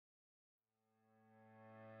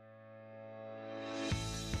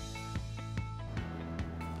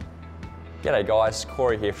G'day guys,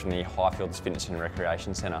 Corey here from the Highfields Fitness and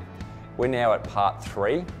Recreation Centre. We're now at part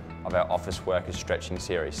 3 of our office workers stretching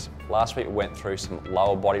series. Last week we went through some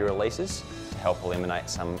lower body releases to help eliminate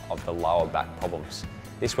some of the lower back problems.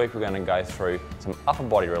 This week we're going to go through some upper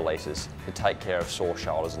body releases to take care of sore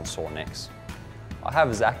shoulders and sore necks. I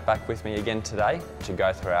have Zach back with me again today to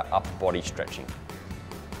go through our upper body stretching.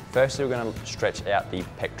 Firstly, we're going to stretch out the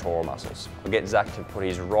pectoral muscles. I'll get Zach to put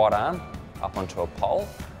his right arm up onto a pole.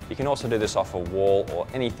 You can also do this off a wall or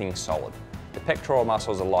anything solid. The pectoral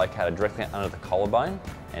muscles are located directly under the collarbone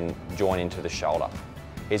and join into the shoulder.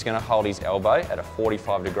 He's going to hold his elbow at a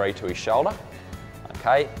 45 to his shoulder,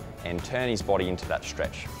 okay, and turn his body into that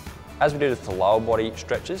stretch. As we do with the lower body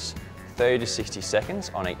stretches, 30 to 60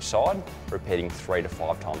 seconds on each side, repeating 3 to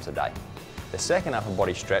 5 times a day. The second upper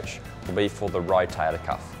body stretch will be for the rotator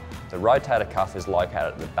cuff. The rotator cuff is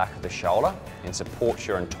located at the back of the shoulder and supports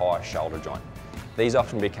your entire shoulder joint. These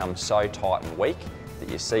often become so tight and weak that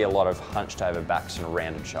you see a lot of hunched over backs and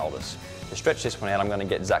rounded shoulders. To stretch this one out, I'm going to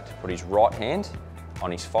get Zach to put his right hand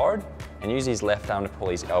on his forehead and use his left arm to pull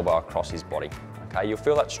his elbow across his body. Okay, you'll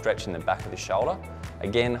feel that stretch in the back of the shoulder.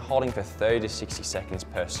 Again, holding for 30 to 60 seconds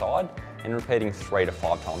per side and repeating 3 to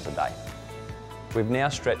 5 times a day. We've now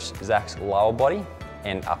stretched Zach's lower body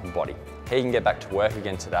and upper body. He can get back to work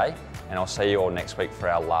again today, and I'll see you all next week for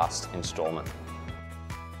our last instalment.